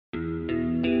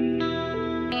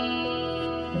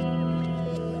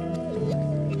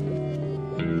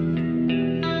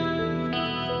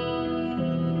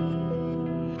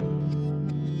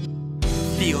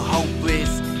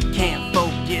hopeless, can't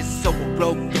focus, so I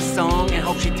wrote this song and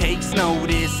hope she takes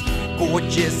notice.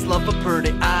 Gorgeous, love her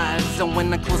pretty eyes, and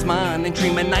when I close mine and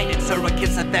dream at night it's her I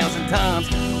kiss 1,000 times.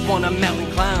 Want a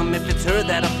mountain climb, if it's her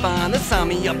that I find, then sign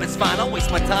me up, it's fine, I'll waste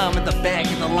my time at the back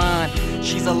of the line.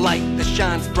 She's a light that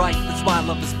shines bright, that's why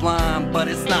love is blind. But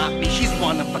it's not me, she's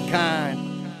one of a kind.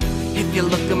 If you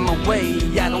look at my way,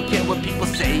 I don't care what people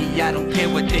say, I don't care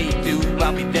what they do,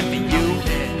 I'll be there for you.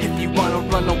 If you wanna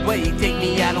run away, take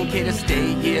me, I don't care to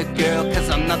stay here, girl, cause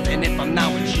I'm nothing if I'm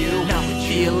not with you.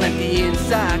 Feel empty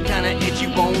inside, kinda itchy,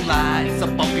 won't lie. It's a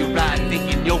bumpy ride,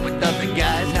 thinking you're with other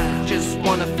guys. Just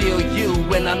wanna feel you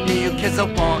when I'm near you, cause I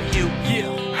want you,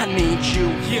 I need you.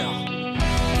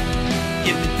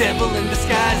 You're the devil in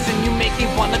disguise, and you make me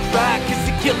wanna cry, cause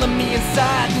you're killing me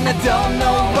inside, and I don't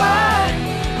know why.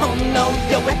 Oh no,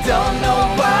 yo, I don't know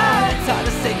why. It's hard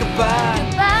to say goodbye.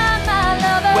 Goodbye, my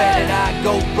lover. Where did I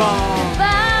go wrong?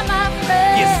 Goodbye, my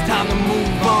friend. It's time to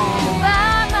move on.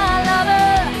 Goodbye, my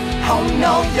lover. Oh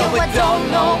no, yo, I don't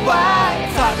know why.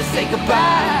 It's hard to say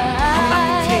goodbye. I'm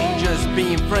not contagious,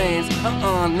 being friends.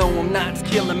 No, I'm not, it's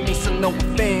killing me, so no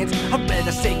offense. I'd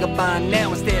rather say goodbye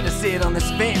now instead of sit on this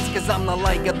fence, cause I'm not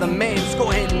like other men, just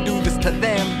go ahead and do this to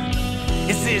them.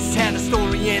 Is this how the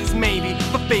story ends? Maybe,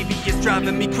 but baby, it's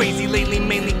driving me crazy lately,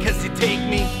 mainly cause you take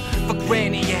me for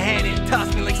granted. You had it,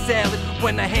 tossed me like salad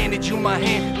when I handed you my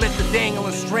hand, left the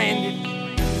dangling stranded.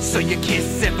 So you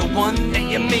kiss everyone that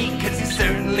you meet, cause you're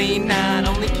certainly not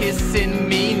only kissing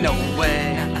me, no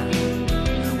way.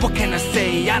 What can I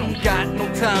say? I don't got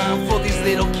no time for these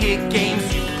little kid games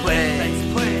you play.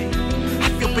 Let's play. I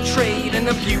feel betrayed and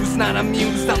abused, not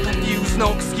amused, I'm confused,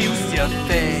 no excuse, you're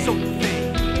fake. So fake.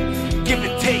 Give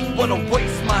and take, what a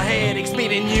waste, my headaches,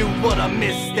 meeting you, what a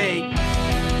mistake.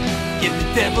 You're the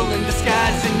devil in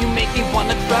disguise, and you make me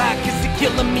wanna cry, cause you're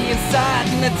killing me inside,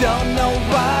 and I don't know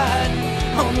why.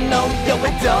 Oh no, yo, I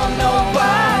don't know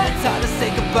why. It's hard to say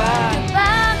goodbye.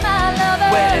 Goodbye, my lover.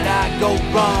 Where did I go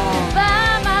wrong?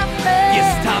 Goodbye, my friend.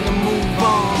 It's time to move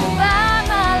on. Goodbye,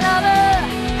 my lover.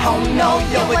 Oh no,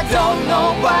 yo, I don't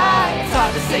know why. It's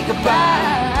hard to say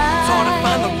goodbye. It's hard to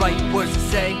find the right words to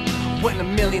say when a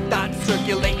million thoughts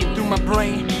circulating through my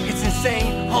brain. It's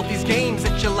insane, all these games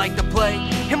that you like to play.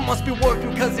 It must be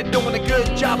working cause you're doing a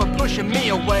good job of pushing me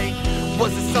away.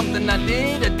 Was it something I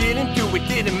did or didn't do? It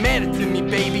didn't matter to me,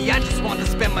 baby, I just wanted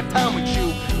to spend my time with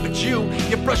you. But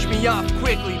you brushed me off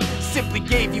quickly, simply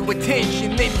gave you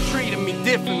attention, then you treated me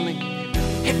differently.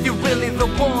 If you're really the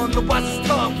one, the wisest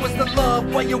talk was the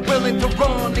love. Why you're willing to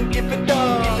run and give it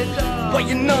up? Why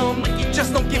you're numb, like you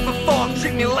just don't give a fuck.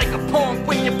 Treat me like a punk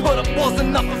when you put up walls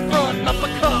and up a front. An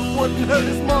uppercut wouldn't hurt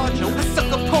as much. A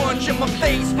sucker punch in my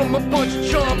face from a bunch of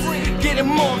chumps. Getting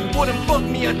marked wouldn't bug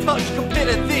me a touch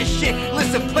compared to this shit.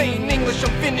 Listen, plain English,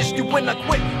 I'm finished. You when I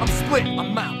quit, I'm split,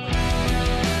 I'm out.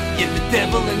 You're the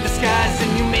devil in disguise,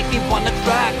 and you make me wanna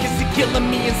cry, cause you're killing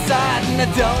me inside, and I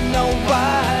don't know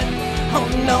why. Oh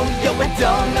no, yo, I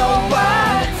don't know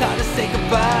why. It's hard to say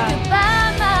goodbye.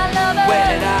 Goodbye, my lover.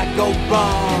 Where did I go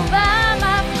wrong? Goodbye,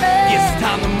 my friend. It's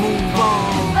time to move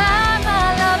on. Goodbye,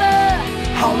 my lover.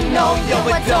 Oh no, yo,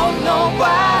 I don't know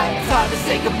why. It's hard to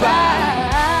say goodbye.